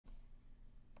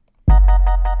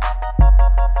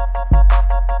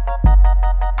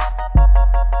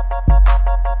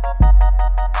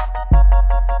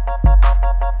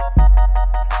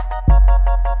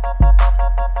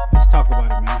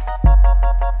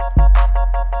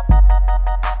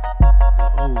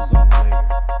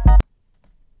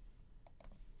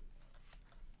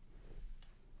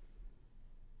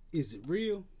Is it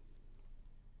real?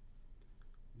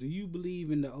 Do you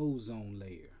believe in the ozone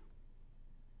layer?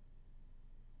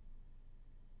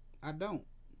 I don't.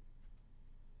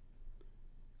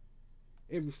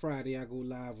 Every Friday I go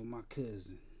live with my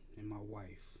cousin and my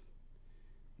wife.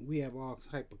 We have all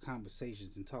type of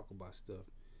conversations and talk about stuff.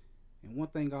 And one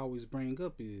thing I always bring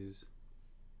up is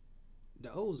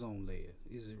the ozone layer.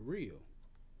 Is it real?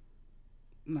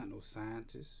 I'm not no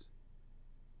scientist.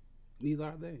 Neither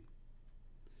are they.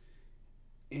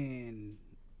 And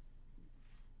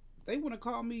they want to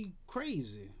call me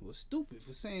crazy or stupid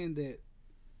for saying that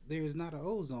there is not an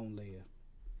ozone layer.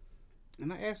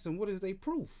 And I asked them, what is their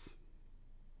proof?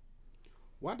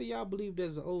 Why do y'all believe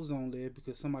there's an ozone layer?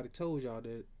 Because somebody told y'all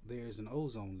that there's an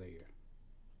ozone layer.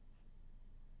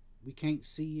 We can't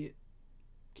see it,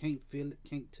 can't feel it,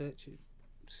 can't touch it,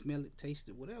 smell it, taste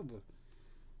it, whatever.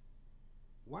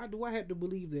 Why do I have to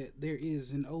believe that there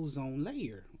is an ozone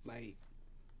layer? Like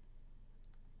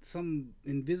some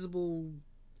invisible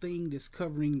thing that's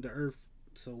covering the earth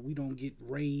so we don't get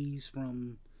rays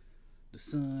from the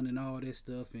sun and all that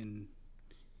stuff. And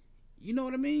you know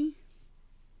what I mean?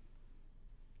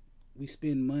 We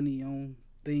spend money on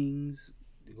things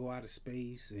to go out of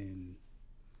space, and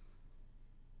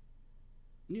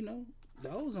you know, the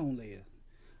ozone layer.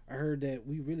 I heard that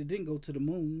we really didn't go to the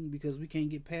moon because we can't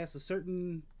get past a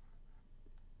certain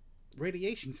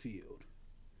radiation field.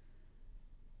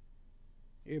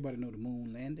 Everybody know the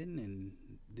moon landing, and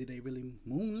did they really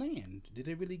moon land? Did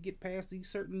they really get past these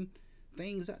certain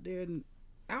things out there and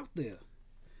out there?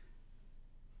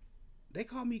 They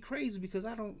call me crazy because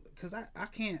I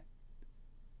can't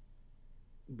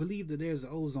believe that there's an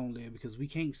ozone layer because we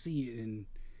can't see it, and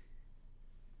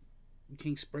we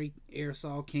can't spray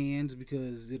aerosol cans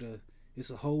because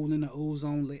it's a hole in the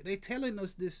ozone layer. They telling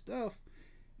us this stuff,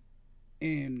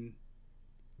 and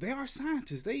they are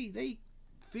scientists. They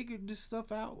figured this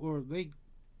stuff out, or they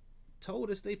told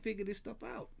us they figured this stuff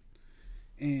out,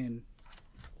 and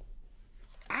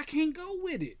I can't go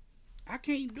with it. I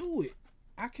can't do it.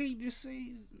 I can't just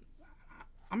say.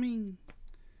 I mean,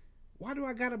 why do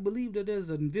I gotta believe that there's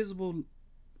an invisible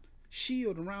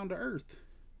shield around the earth?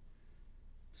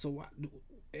 So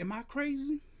am I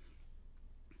crazy?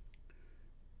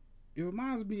 It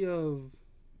reminds me of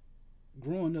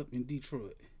growing up in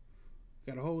Detroit.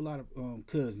 Got a whole lot of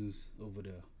cousins over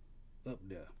there, up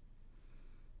there.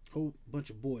 Whole bunch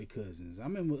of boy cousins. I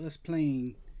remember us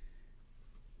playing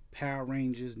Power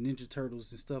Rangers, Ninja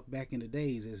Turtles, and stuff back in the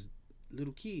days as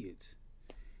little kids.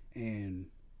 And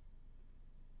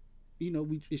you know,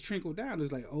 it's trickled down.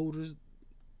 It's like older,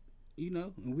 you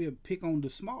know, and we'll pick on the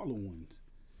smaller ones.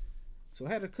 So I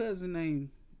had a cousin named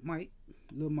Mike,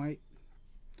 little Mike.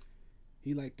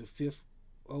 He like the fifth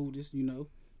oldest, you know.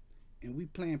 And we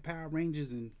playing Power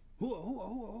Rangers and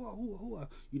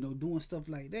you know, doing stuff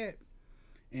like that.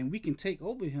 And we can take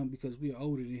over him because we are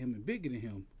older than him and bigger than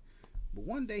him. But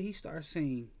one day he started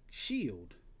saying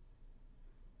shield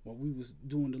while we was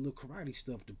doing the little karate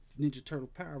stuff, the Ninja Turtle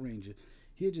Power Ranger.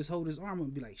 He'll just hold his arm up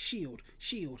and be like, shield,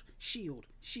 shield, shield,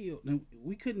 shield. And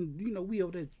we couldn't, you know, we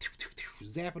over there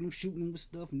zapping him, shooting him with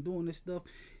stuff and doing this stuff.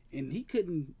 And he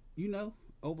couldn't, you know,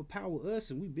 overpower us,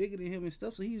 and we bigger than him and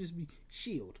stuff. So he'd just be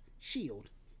shield, shield,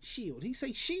 shield. He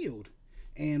say shield.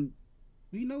 And,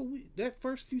 you know, that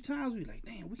first few times we like,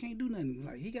 damn, we can't do nothing.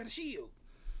 Like, he got a shield.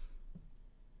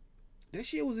 That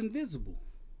shield was invisible.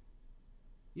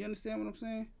 You understand what I'm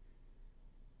saying?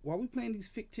 While we playing these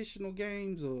fictional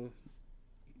games or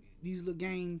these little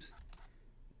games,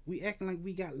 we acting like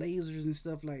we got lasers and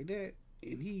stuff like that,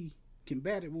 and he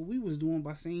combated what we was doing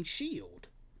by saying shield.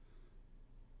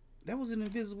 That was an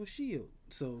invisible shield.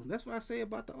 So that's what I say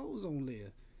about the ozone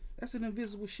layer. That's an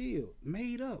invisible shield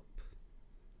made up,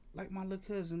 like my little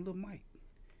cousin, little Mike,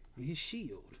 and his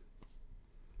shield.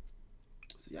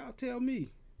 So y'all tell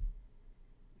me,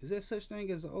 is there such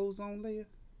thing as an ozone layer?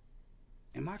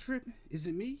 Am I tripping? Is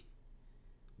it me?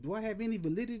 Do I have any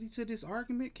validity to this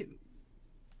argument?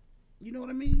 You know what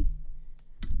I mean?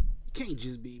 It can't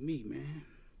just be me, man.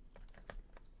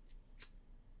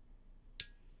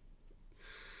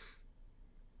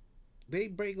 They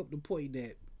break up the point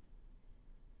that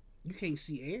you can't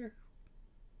see air,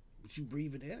 but you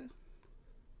breathing air.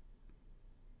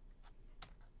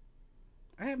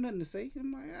 I have nothing to say.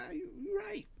 I'm like, you're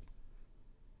right.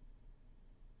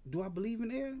 Do I believe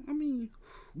in air? I mean,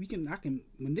 I can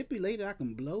manipulate it. I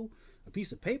can blow a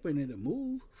piece of paper and it'll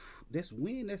move. That's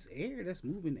wind. That's air. That's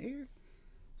moving air.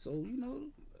 So, you know,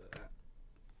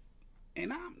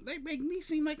 and they make me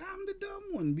seem like I'm the dumb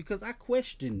one because I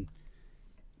question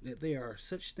that there are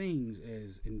such things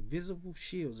as invisible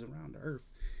shields around the earth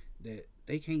that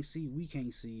they can't see, we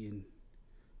can't see, and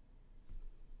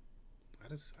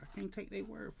I can't take their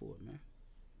word for it, man.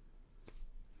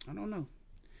 I don't know.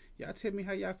 Y'all tell me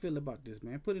how y'all feel about this,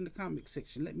 man. Put in the comment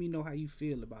section. Let me know how you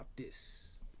feel about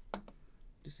this.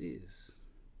 This is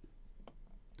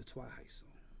the TwiHEIST song.